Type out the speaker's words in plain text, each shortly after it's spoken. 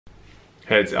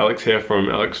Hey, it's Alex here from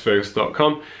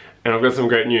alexfergus.com, and I've got some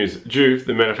great news. Joovv,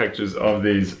 the manufacturers of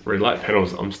these red light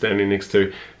panels I'm standing next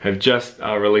to, have just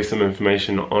released some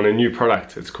information on a new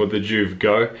product. It's called the Joovv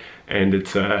Go, and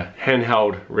it's a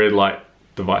handheld red light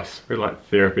device, red light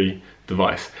therapy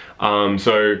device. So I'm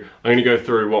going to go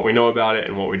through what we know about it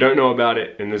and what we don't know about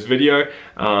it in this video.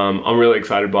 I'm really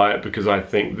excited by it because I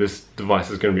think this device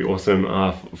is going to be awesome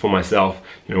for myself,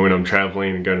 you know, when I'm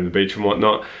traveling and going to the beach and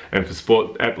whatnot, and for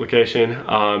sport application,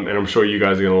 and I'm sure you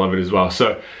guys are going to love it as well.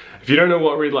 So if you don't know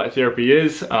what red light therapy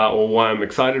is, or why I'm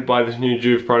excited by this new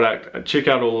Joovv product, check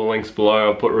out all the links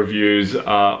below. I'll put reviews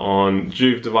on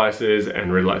Joovv devices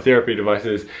and red light therapy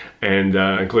devices, and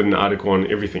including an article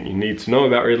on everything you need to know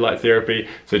about red light therapy.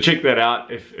 So check that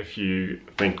out if you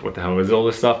think, what the hell is all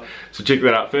this stuff? So check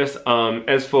that out first.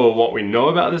 As for what we know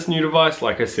about this new device,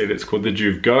 like I said, it's called the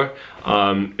Joovv Go.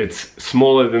 It's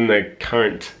smaller than the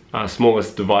current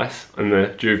smallest device in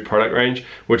the Joovv product range,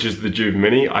 which is the Joovv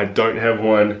Mini. I don't have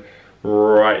one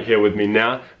right here with me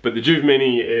now, but the Joovv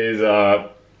Mini is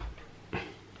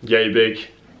yay big,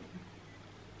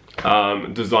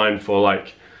 designed for,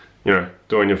 like, you know,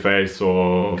 doing your face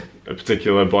or a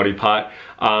particular body part.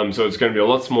 So it's going to be a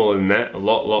lot smaller than that, a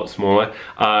lot smaller.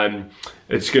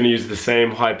 It's going to use the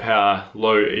same high power,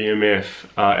 low EMF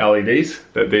LEDs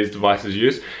that these devices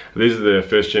use. These are the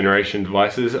first generation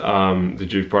devices, the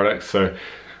Joovv products. So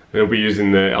they'll be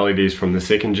using the LEDs from the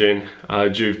second gen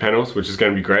Joovv panels, which is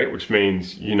going to be great, which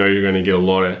means, you know, you're going to get a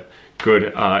lot of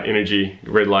good energy,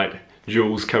 red light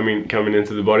joules coming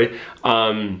into the body.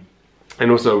 And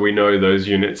also we know those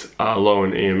units are low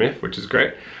in EMF, which is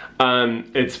great.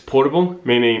 It's portable,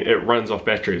 meaning it runs off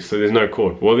batteries, so there's no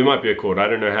cord. Well, there might be a cord. I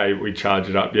don't know how we charge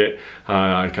it up yet.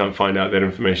 I can't find out that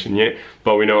information yet,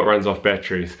 but we know it runs off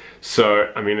batteries.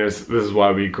 So, I mean, this is why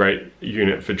it would be a great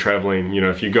unit for traveling. You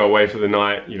know, if you go away for the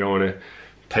night, you don't want to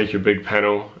take your big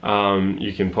panel,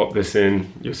 you can pop this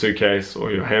in your suitcase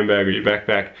or your handbag or your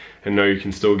backpack, and know you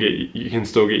can still get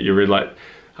your red light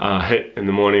hit in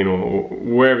the morning or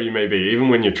wherever you may be, even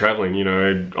when you're traveling, you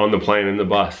know, on the plane, in the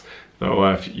bus.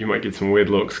 So you might get some weird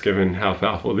looks given how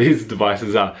powerful these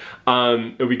devices are.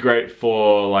 It'll be great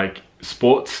for, like,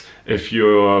 sports. If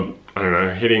you're, I don't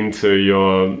know, heading to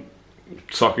your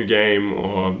soccer game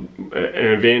or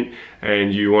an event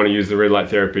and you want to use the red light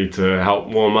therapy to help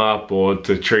warm up or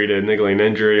to treat a niggling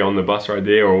injury on the bus ride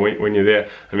there, or when you're there,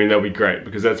 I mean, that'll be great,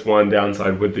 because that's one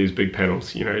downside with these big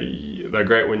panels. You know, they're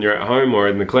great when you're at home or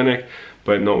in the clinic,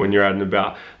 but not when you're out and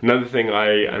about. Another thing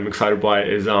I am excited by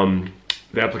is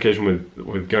the application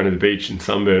with going to the beach and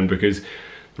sunburn, because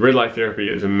the red light therapy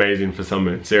is amazing for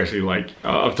sunburn. Seriously, like,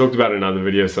 I've talked about it in other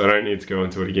videos, so I don't need to go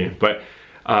into it again. But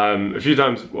a few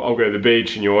times I'll go to the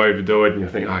beach and you'll overdo it and you'll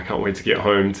think, oh, I can't wait to get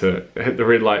home to hit the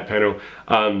red light panel.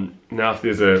 Now if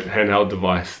there's a handheld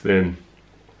device, then,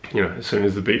 you know, as soon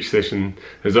as the beach session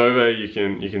is over, you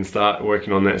can start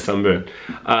working on that sunburn.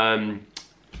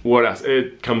 What else?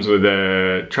 It comes with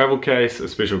a travel case, a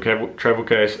special travel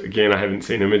case. Again, I haven't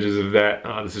seen images of that.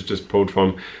 This is just pulled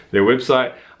from their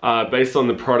website. Based on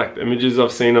the product images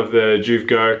I've seen of the Joovv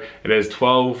Go, it has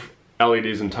 12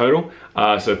 LEDs in total.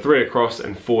 So 3 across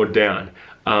and 4 down.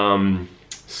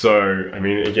 So, I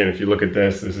mean, again, if you look at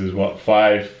this is what,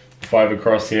 5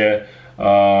 across here,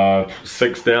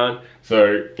 6 down.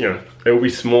 So, you know, it will be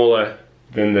smaller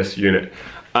than this unit.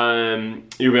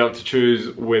 You'll be able to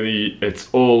choose whether it's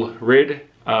all red,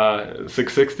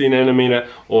 660 nanometer,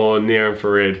 or near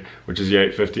infrared, which is the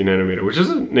 850 nanometer, which is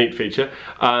a neat feature.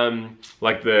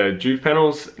 Like the Joovv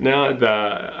panels now,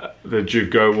 the Joovv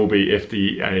Go will be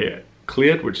FDA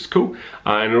cleared, which is cool.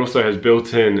 And it also has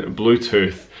built-in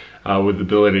Bluetooth with the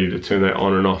ability to turn that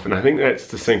on and off. And I think that's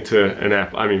to sync to an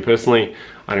app. I mean, personally,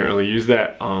 I don't really use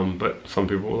that, but some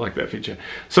people will like that feature.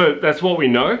 So that's what we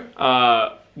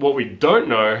know. What we don't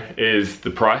know is the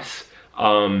price.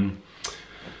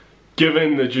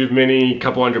 Given the Joovv Mini, a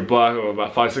couple $100 or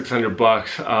about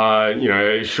 $500-600, you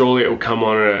know, surely it will come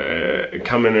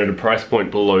in at a price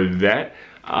point below that.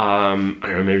 I don't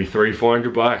know, maybe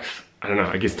 $300-400. I don't know.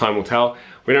 I guess time will tell.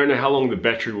 We don't know how long the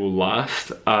battery will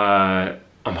last.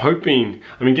 I'm hoping.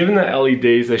 I mean, given the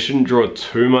LEDs, they shouldn't draw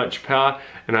too much power,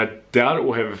 and I doubt it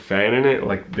will have a fan in it.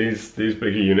 Like these bigger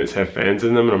units have fans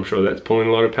in them, and I'm sure that's pulling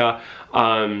a lot of power.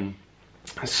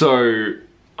 So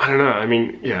I don't know. I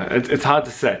mean, yeah, it's hard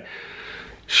to say.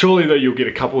 Surely though, you'll get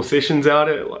a couple sessions out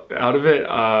of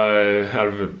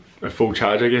a full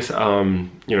charge, I guess.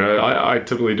 You know, I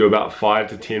typically do about 5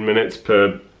 to 10 minutes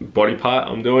per body part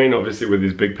I'm doing. Obviously with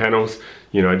these big panels,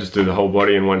 you know, I just do the whole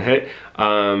body in one hit. So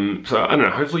I don't know,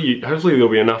 hopefully there'll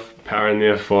be enough power in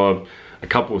there for a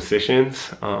couple of sessions,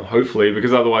 hopefully,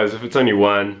 because otherwise if it's only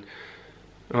one,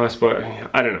 I suppose,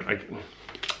 I don't know.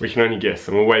 We can only guess,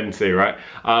 and we'll wait and see, right?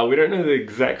 We don't know the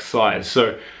exact size,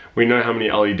 so we know how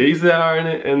many LEDs there are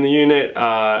in the unit.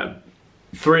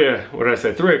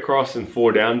 Three across and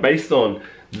 4 down. Based on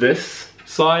this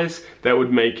size, that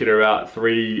would make it about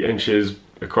 3 inches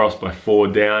across by 4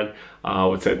 down.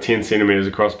 What's that, 10 centimeters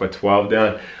across by 12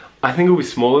 down. I think it'll be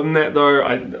smaller than that though.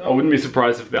 I wouldn't be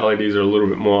surprised if the LEDs are a little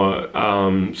bit more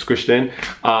squished in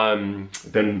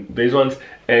than these ones.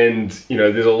 And you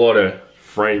know, there's a lot of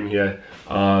frame here,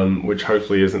 which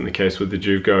hopefully isn't the case with the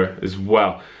Joovv Go as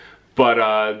well.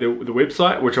 But the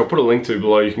website, which I'll put a link to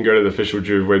below, you can go to the official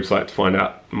Joovv website to find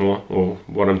out more, or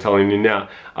what I'm telling you now.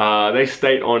 They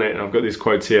state on it, and I've got these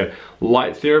quotes here: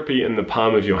 light therapy in the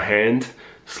palm of your hand.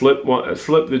 Slip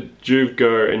the Joovv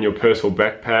Go in your purse or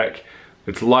backpack.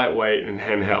 It's lightweight and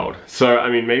handheld. So, I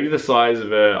mean, maybe the size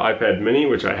of an iPad mini,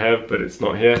 which I have, but it's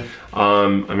not here. I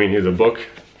mean, here's a book,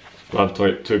 Love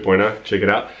 2.0, check it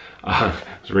out. I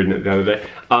was reading it the other day.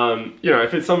 You know,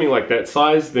 if it's something like that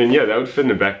size, then yeah, that would fit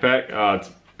in a backpack. It's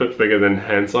a bit bigger than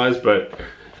hand size, but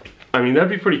I mean, that'd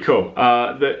be pretty cool.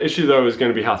 The issue though is going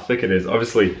to be how thick it is.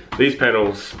 Obviously, these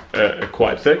panels are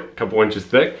quite thick, a couple inches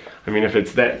thick. I mean, if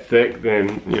it's that thick,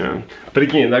 then, you know, but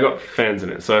again, they got fans in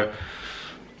it. So,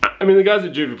 I mean, the guys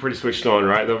at Joovv are pretty switched on,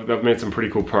 right? They've made some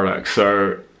pretty cool products.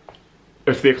 So,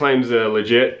 if their claims are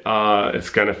legit, it's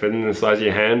gonna fit in the size of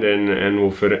your hand and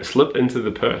will slip into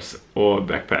the purse or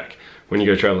backpack when you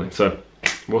go traveling. So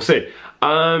we'll see.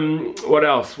 What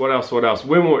else?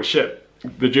 When will it ship?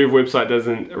 The Joovv website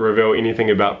doesn't reveal anything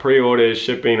about pre-orders,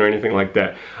 shipping, or anything like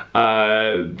that.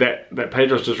 That page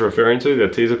I was just referring to, the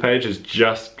teaser page, has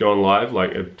just gone live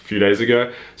like a few days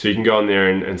ago. So you can go on there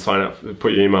and sign up,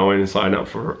 put your email in and sign up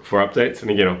for updates. And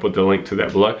again, I'll put the link to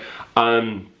that below.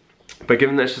 But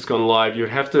given that's just gone live, you'd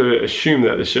have to assume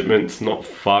that the shipment's not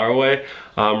far away.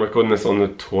 I'm recording this on the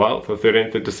 12th or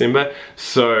 13th of December.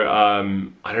 So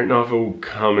I don't know if it will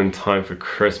come in time for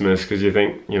Christmas, because you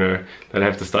think, you know, they'd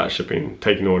have to start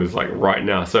taking orders like right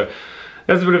now. So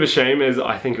that's a bit of a shame, as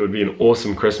I think it would be an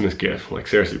awesome Christmas gift. Like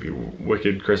seriously, it'd be a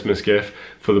wicked Christmas gift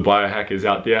for the biohackers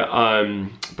out there.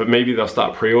 But maybe they'll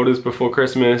start pre-orders before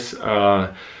Christmas.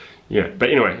 Yeah,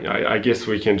 but anyway, I guess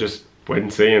we can just wait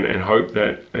and see and hope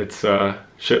that it's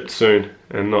shipped soon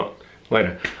and not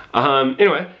later.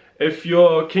 Anyway, if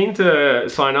you're keen to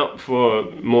sign up for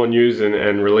more news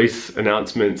and release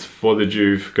announcements for the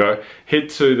Joovv Go, head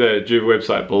to the Joovv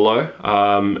website below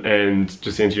and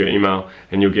just enter your email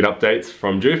and you'll get updates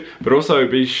from Joovv. But also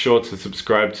be sure to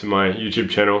subscribe to my YouTube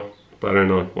channel,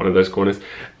 button on one of those corners,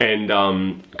 and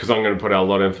because I'm going to put out a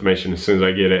lot of information as soon as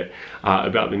I get it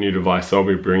about the new device. So I'll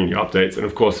be bringing you updates and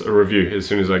of course a review as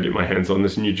soon as I get my hands on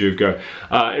this new Joovv Go.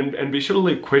 And be sure to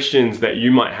leave questions that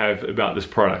you might have about this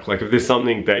product. Like if there's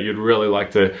something that you'd really like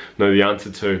to know the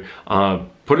answer to,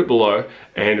 put it below,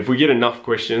 and if we get enough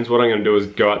questions, what I'm going to do is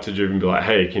go out to Joovv and be like,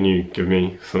 hey, can you give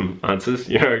me some answers?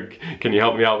 You know, can you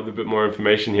help me out with a bit more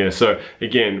information here? So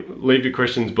again, leave your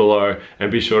questions below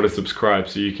and be sure to subscribe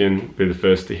so you can be the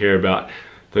first to hear about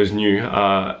those new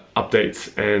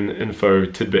updates and info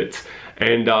tidbits.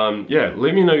 And yeah,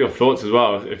 let me know your thoughts as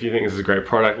well. If you think this is a great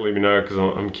product, let me know, because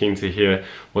I'm keen to hear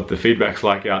what the feedback's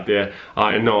like out there.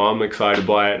 And no, I'm excited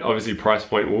by it. Obviously price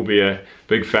point will be a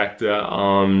big factor.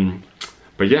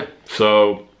 But yeah,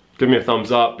 so give me a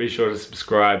thumbs up, be sure to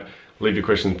subscribe, leave your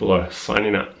questions below.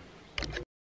 Signing out.